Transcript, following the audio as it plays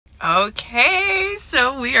Okay,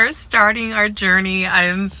 so we are starting our journey. I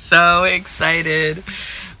am so excited.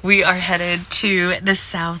 We are headed to the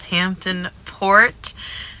Southampton port,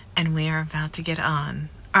 and we are about to get on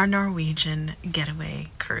our Norwegian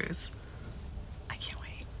Getaway cruise. I can't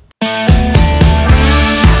wait.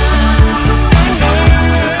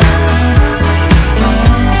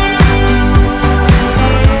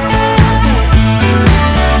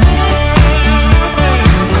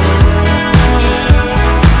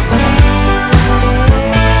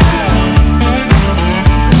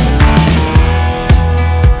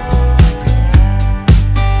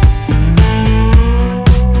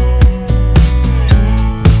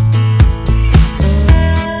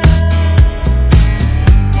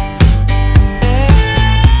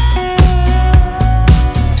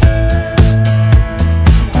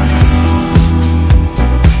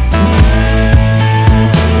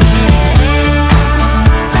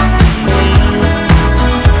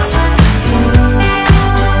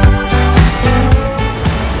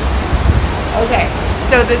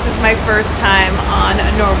 So this is my first time on a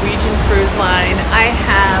Norwegian cruise line.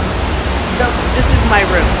 This is my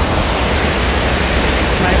room.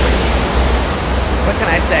 This is my room. What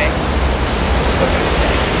can I say? What can I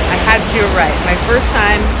say? I had to do it right. My first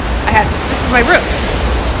time, this is my room.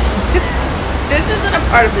 This isn't a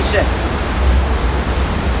part of the ship.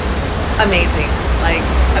 Amazing, like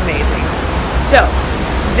amazing. So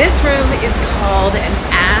this room is called an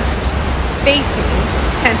aft facing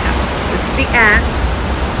penthouse. This is the aft.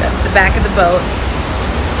 That's the back of the boat.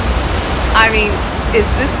 I mean, is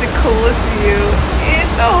this the coolest view in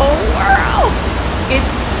the whole world?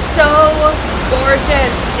 It's so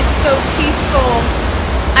gorgeous. It's so peaceful.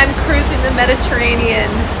 I'm cruising the Mediterranean.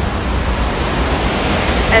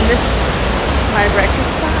 And this is my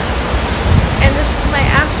breakfast spot. And this is my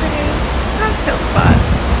afternoon cocktail spot.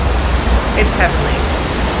 It's heavenly.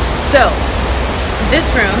 So, this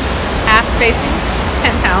room, aft facing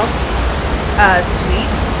penthouse, suite,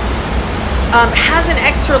 has an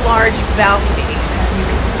extra large balcony, as you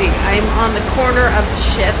can see. I'm on the corner of the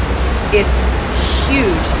ship. It's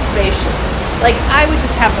huge, spacious. Like, I would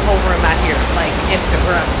just have the whole room out here, like, if it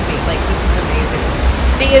were up to me. Like, this is amazing.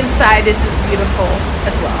 The inside is as beautiful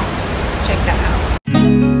as well. Check that out.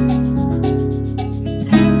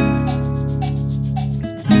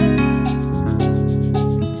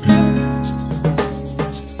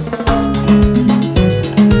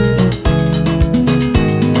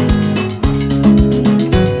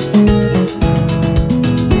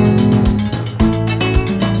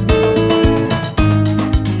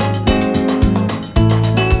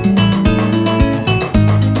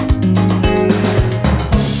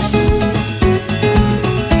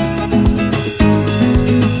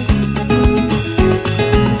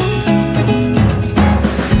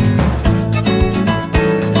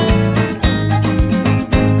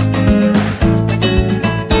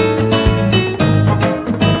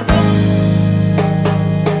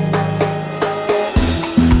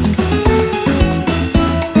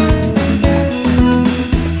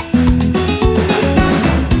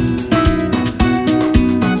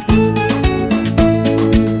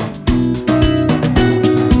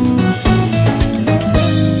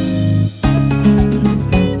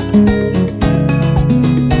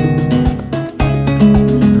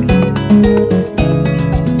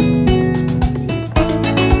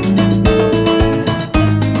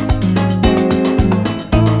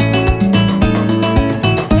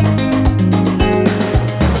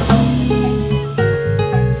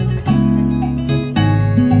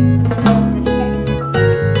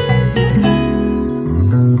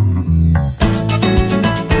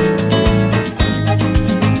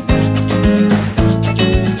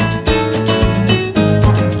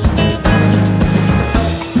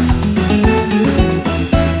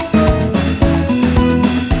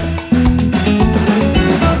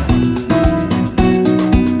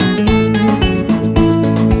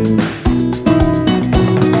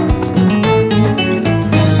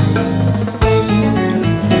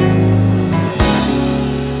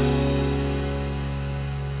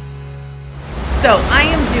 So I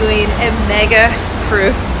am doing a mega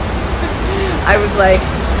cruise. I was like,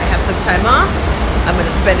 I have some time off. I'm going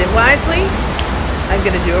to spend it wisely. I'm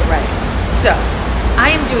going to do it right. So I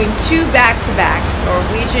am doing 2 back-to-back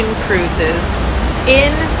Norwegian cruises in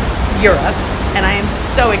Europe, and I am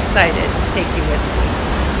so excited to take you with me.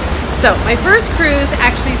 So my first cruise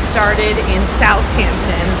actually started in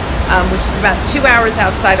Southampton, which is about 2 hours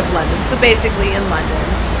outside of London. So basically in London.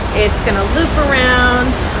 It's going to loop around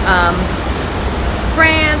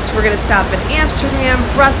France. We're going to stop in Amsterdam,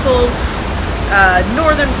 Brussels,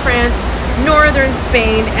 northern France, northern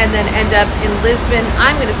Spain and then end up in Lisbon.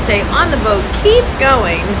 I'm going to stay on the boat, keep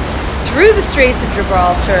going through the Straits of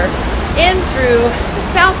Gibraltar, in through the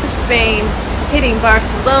south of Spain, hitting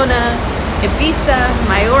Barcelona, Ibiza,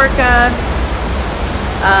 Mallorca,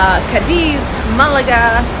 Cadiz,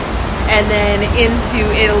 Malaga, and then into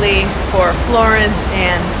Italy for Florence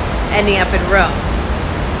and ending up in Rome.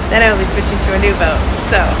 Then I'll be switching to a new boat.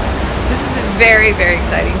 So this is a very, very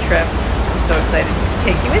exciting trip. I'm so excited to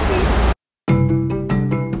take you with me.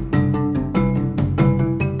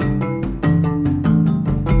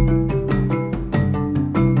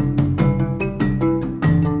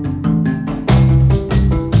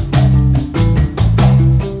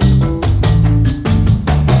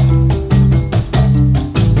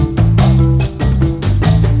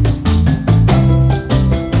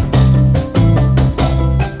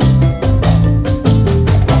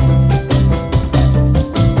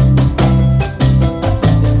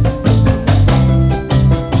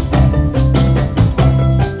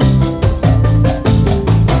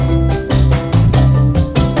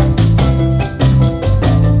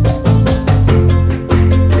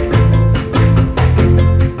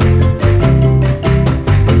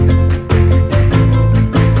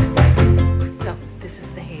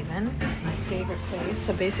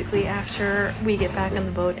 Basically, after we get back on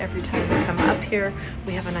the boat, every time we come up here,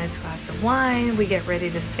 we have a nice glass of wine, we get ready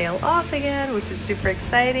to sail off again, which is super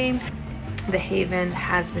exciting. The Haven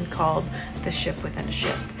has been called the ship within a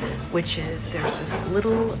ship, which is there's this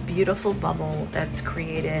little beautiful bubble that's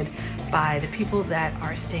created by the people that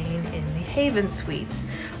are staying in the Haven suites.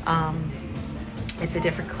 It's a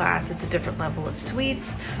different class, it's a different level of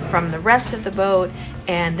suites from the rest of the boat,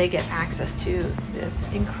 and they get access to this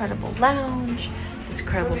incredible lounge, this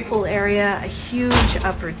incredible pool area, a huge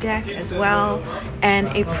upper deck as well, and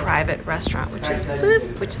a private restaurant, which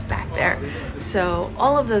is back there. So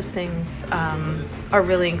all of those things are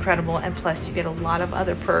really incredible, and plus you get a lot of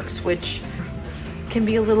other perks, which can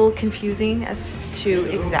be a little confusing as to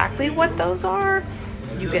exactly what those are.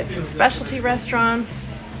 You get some specialty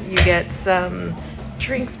restaurants, you get some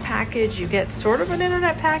drinks package, you get sort of an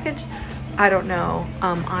internet package. I don't know.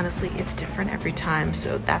 Honestly, it's different every time,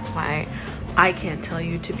 so that's why I can't tell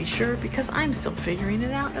you to be sure, because I'm still figuring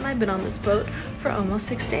it out, and I've been on this boat for almost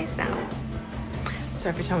 6 days now. So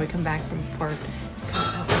every time we come back from port,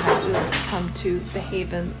 come to the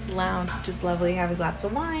Haven Lounge, which is lovely, have a glass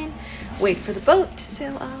of wine, wait for the boat to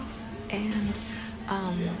sail off, and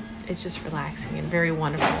it's just relaxing and very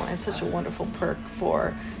wonderful, and such a wonderful perk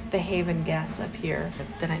for the Haven guests up here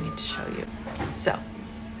that I need to show you. So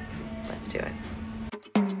let's do it.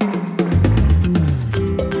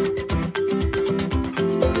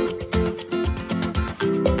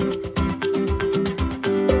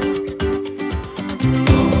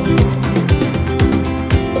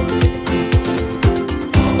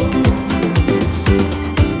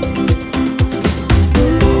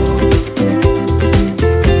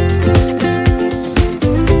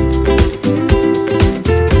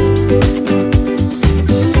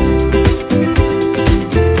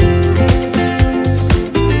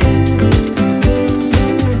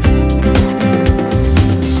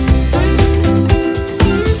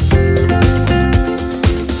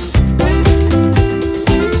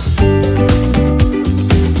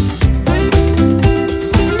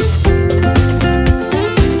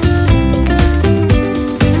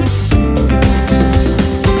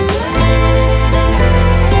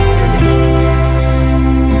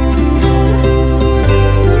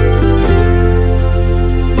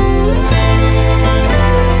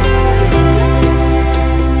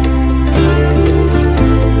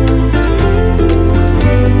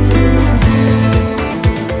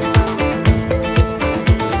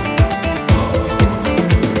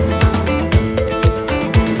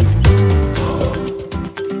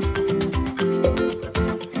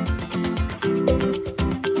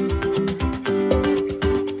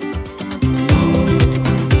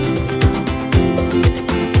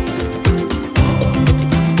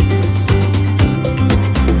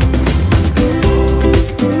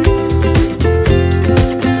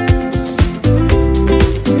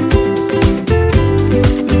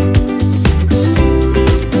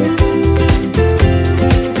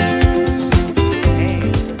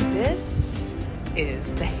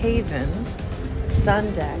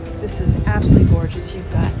 Sun deck. This is absolutely gorgeous.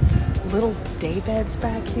 You've got little day beds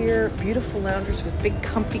back here, beautiful loungers with big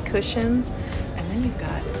comfy cushions, and then you've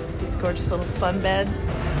got these gorgeous little sun beds.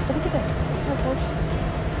 But look at this. Look how gorgeous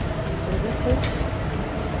this is.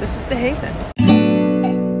 So this is the Haven.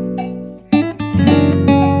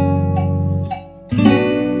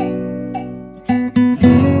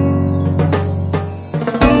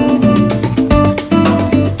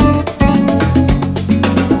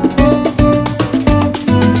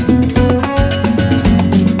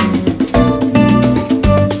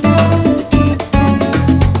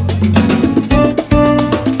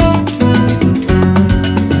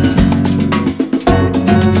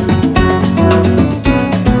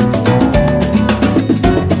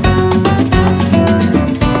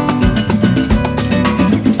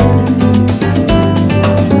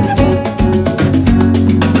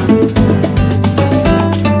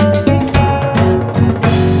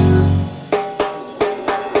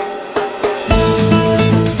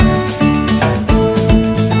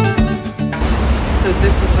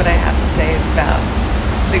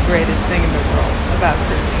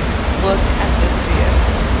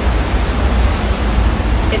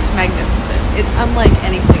 It's magnificent. It's unlike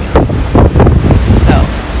anything else. So,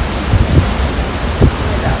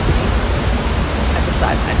 I'm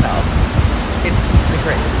beside myself. It's the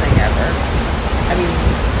greatest thing ever. I mean,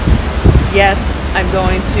 yes, I'm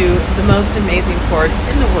going to the most amazing ports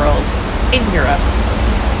in the world, in Europe.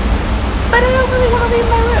 But I don't really want to leave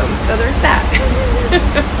my room, so there's that.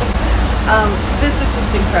 This is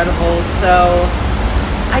just incredible. So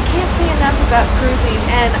I can't say enough about cruising,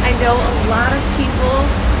 and I know a lot of people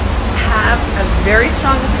have a very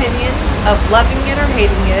strong opinion of loving it or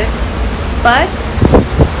hating it, but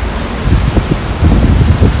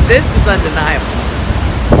this is undeniable.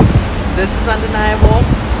 This is undeniable,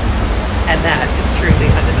 and that is truly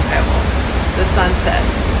undeniable. The sunset.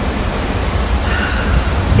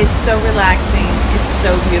 It's so relaxing. It's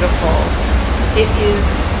so beautiful. It is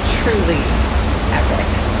truly epic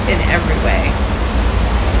in every way.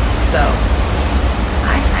 So,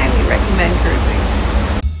 I highly recommend cruising.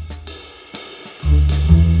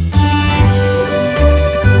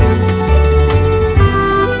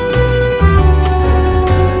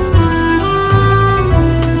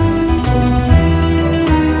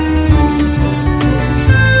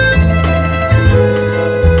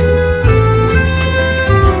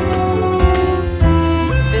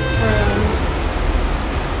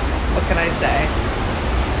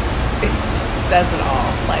 Says it all.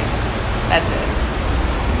 Like, that's it.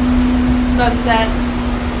 Sunset,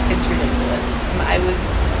 it's ridiculous. I was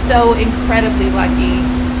so incredibly lucky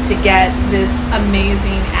to get this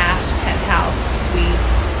amazing aft penthouse suite.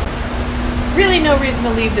 Really no reason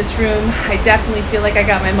to leave this room. I definitely feel like I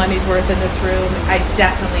got my money's worth in this room. I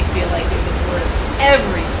definitely feel like it was worth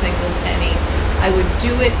every single penny. I would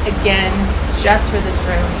do it again just for this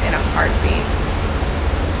room in a heartbeat.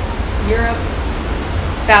 Europe,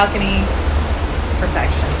 balcony,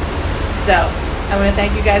 perfection. So I want to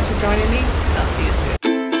thank you guys for joining me.